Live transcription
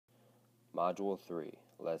Module 3,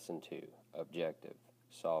 Lesson 2, Objective.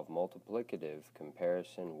 Solve multiplicative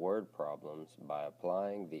comparison word problems by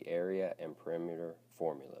applying the area and perimeter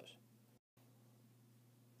formulas.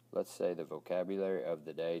 Let's say the vocabulary of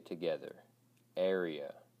the day together.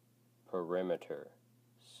 Area, perimeter,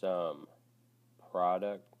 sum,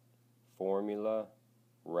 product, formula,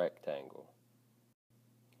 rectangle.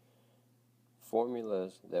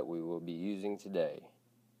 Formulas that we will be using today.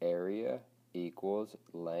 Area equals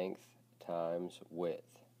length times width.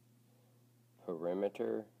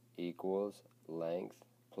 Perimeter equals length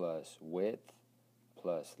plus width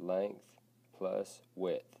plus length plus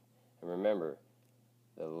width. And remember,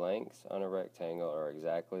 the lengths on a rectangle are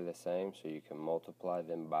exactly the same, so you can multiply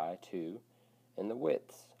them by 2, and the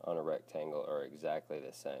widths on a rectangle are exactly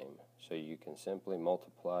the same, so you can simply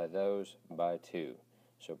multiply those by 2.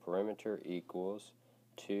 So perimeter equals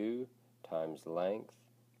 2 times length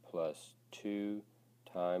plus 2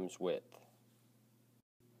 times width.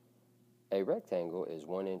 A rectangle is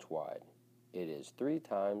 1 inch wide. It is 3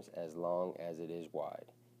 times as long as it is wide.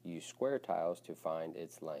 Use square tiles to find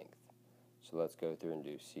its length. So let's go through and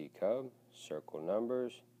do C-cub, circle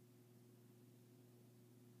numbers,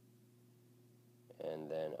 and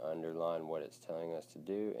then underline what it's telling us to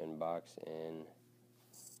do and box in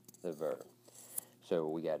the verb. So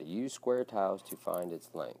we got to use square tiles to find its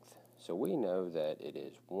length. So we know that it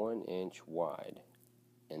is 1 inch wide,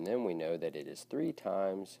 and then we know that it is 3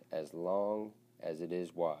 times as long as it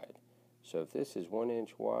is wide. So if this is 1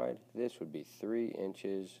 inch wide, this would be 3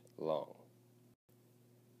 inches long.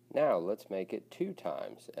 Now let's make it 2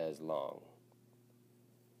 times as long.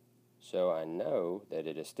 So I know that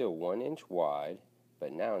it is still 1 inch wide,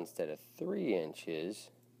 but now instead of 3 inches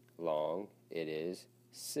long, it is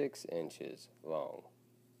 6 inches long.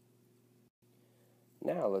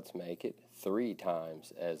 Now let's make it 3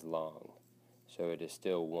 times as long. So it is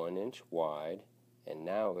still 1 inch wide, and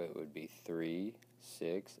now it would be 3,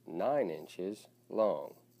 6, 9 inches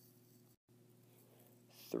long.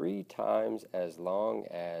 3 times as long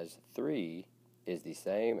as 3 is the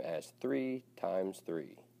same as 3 times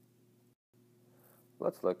 3.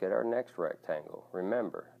 Let's look at our next rectangle.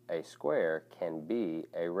 Remember, a square can be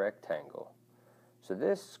a rectangle. So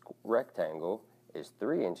this rectangle is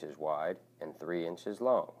 3 inches wide and 3 inches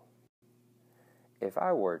long. If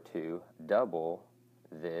I were to double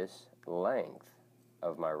this length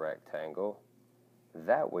of my rectangle,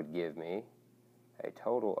 that would give me a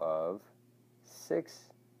total of 6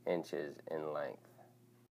 inches in length.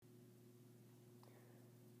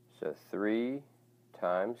 So 3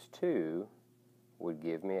 times 2 would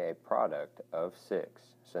give me a product of 6.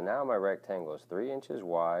 So now my rectangle is 3 inches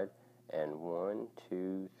wide and 1,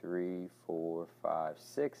 2, 3, 4, 5,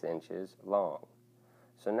 6 inches long.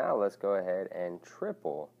 So now let's go ahead and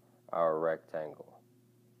triple our rectangle.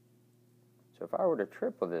 So if I were to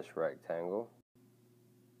triple this rectangle,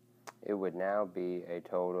 it would now be a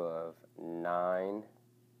total of 9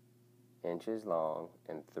 inches long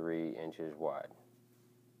and 3 inches wide.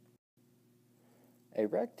 A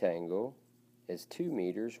rectangle is 2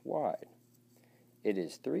 meters wide. It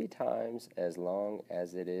is 3 times as long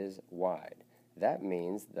as it is wide. That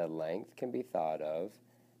means the length can be thought of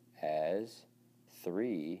as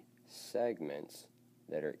 3 segments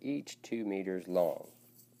that are each 2 meters long.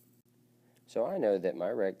 So I know that my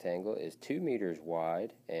rectangle is 2 meters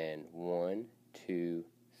wide, and 1, 2,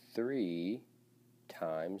 3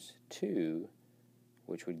 times 2,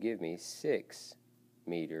 which would give me 6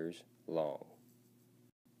 meters long.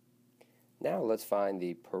 Now let's find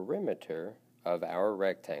the perimeter of our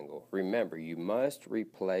rectangle. Remember, you must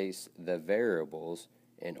replace the variables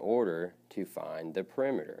in order to find the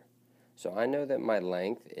perimeter. So I know that my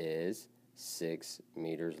length is 6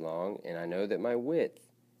 meters long, and I know that my width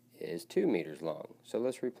is 2 meters long. So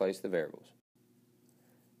let's replace the variables.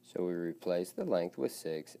 So we replace the length with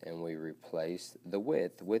 6, and we replace the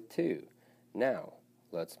width with 2. Now,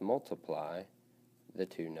 let's multiply the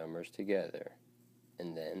two numbers together,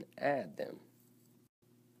 and then add them.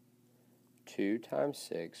 2 times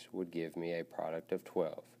 6 would give me a product of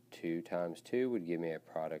 12. 2 times 2 would give me a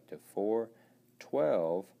product of 4.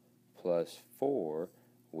 12 plus 4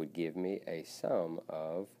 would give me a sum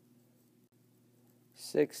of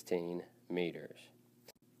 16 meters.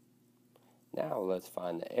 Now let's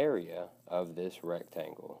find the area of this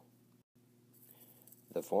rectangle.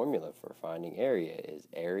 The formula for finding area is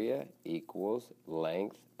area equals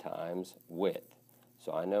length times width.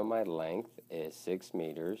 So I know my length is 6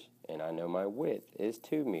 meters, and I know my width is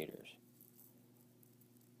 2 meters.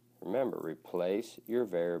 Remember, replace your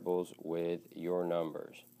variables with your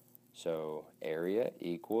numbers. So area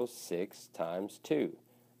equals 6 times 2.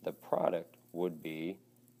 The product would be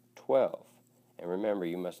 12. 12. And remember,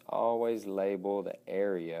 you must always label the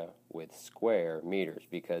area with square meters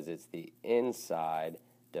because it's the inside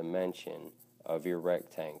dimension of your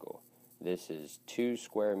rectangle. This is 2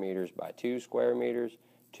 square meters by 2 square meters,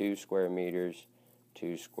 2 square meters,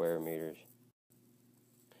 2 square meters.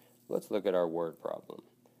 Let's look at our word problem.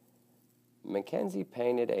 Mackenzie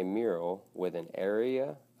painted a mural with an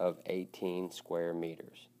area of 18 square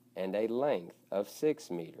meters and a length of 6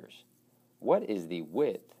 meters. What is the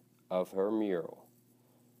width of her mural?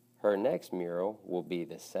 Her next mural will be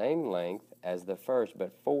the same length as the first,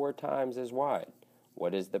 but 4 times as wide.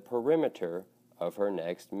 What is the perimeter of her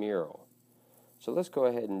next mural? So let's go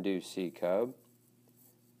ahead and do C-Cub.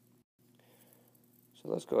 So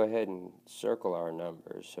let's go ahead and circle our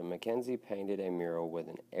numbers. So Mackenzie painted a mural with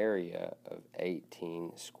an area of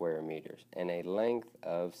 18 square meters and a length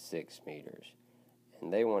of 6 meters.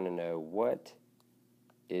 And they want to know what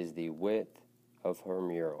is the width of her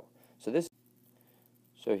mural.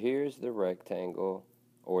 So here's the rectangle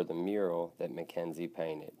or the mural that Mackenzie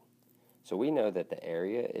painted. So we know that the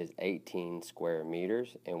area is 18 square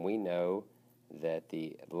meters and we know that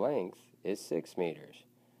the length is 6 meters.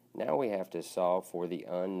 Now we have to solve for the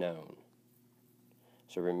unknown.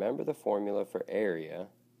 So remember the formula for area.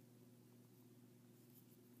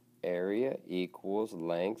 Area equals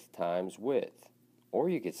length times width. Or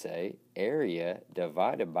you could say area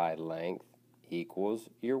divided by length equals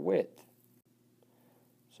your width.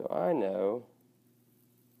 So I know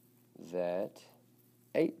that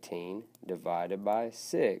 18 divided by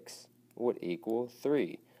 6 would equal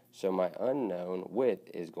 3. So my unknown width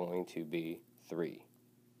is going to be 3.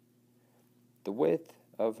 The width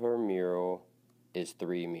of her mural is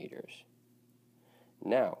 3 meters.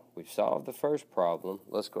 Now, we've solved the first problem.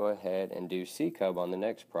 Let's go ahead and do C-Cub on the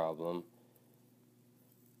next problem.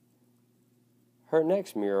 Her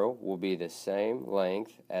next mural will be the same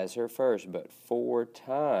length as her first, but 4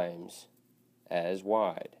 times as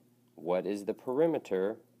wide. What is the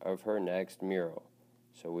perimeter of her next mural?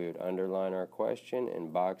 So we would underline our question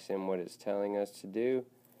and box in what it's telling us to do.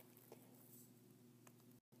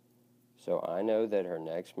 So I know that her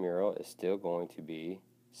next mural is still going to be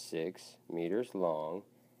 6 meters long,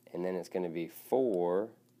 and then it's going to be 4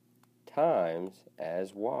 times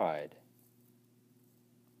as wide.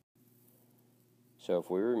 So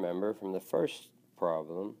if we remember from the first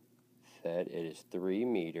problem that it is 3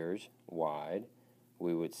 meters wide,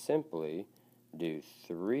 we would simply do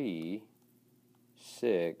 3,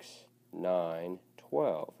 6, 9,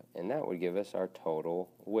 12, and that would give us our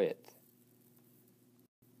total width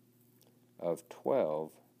of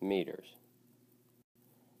 12 meters.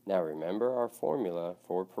 Now remember our formula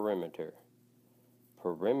for perimeter.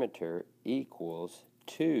 Perimeter equals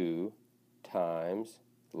 2 times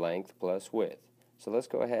length plus width. So let's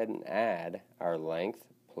go ahead and add our length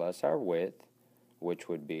plus our width, which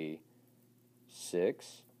would be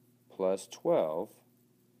 6 plus 12,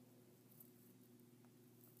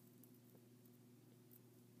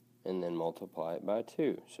 and then multiply it by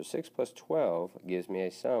 2. So 6 plus 12 gives me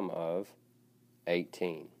a sum of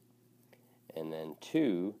 18. And then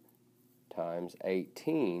 2 times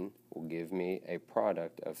 18 will give me a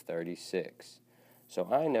product of 36. So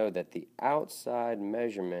I know that the outside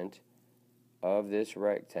measurement of this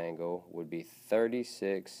rectangle would be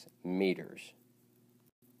 36 meters.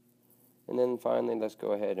 And then finally, let's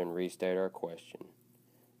go ahead and restate our question.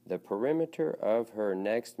 The perimeter of her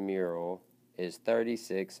next mural is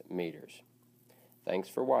 36 meters. Thanks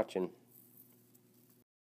for watching.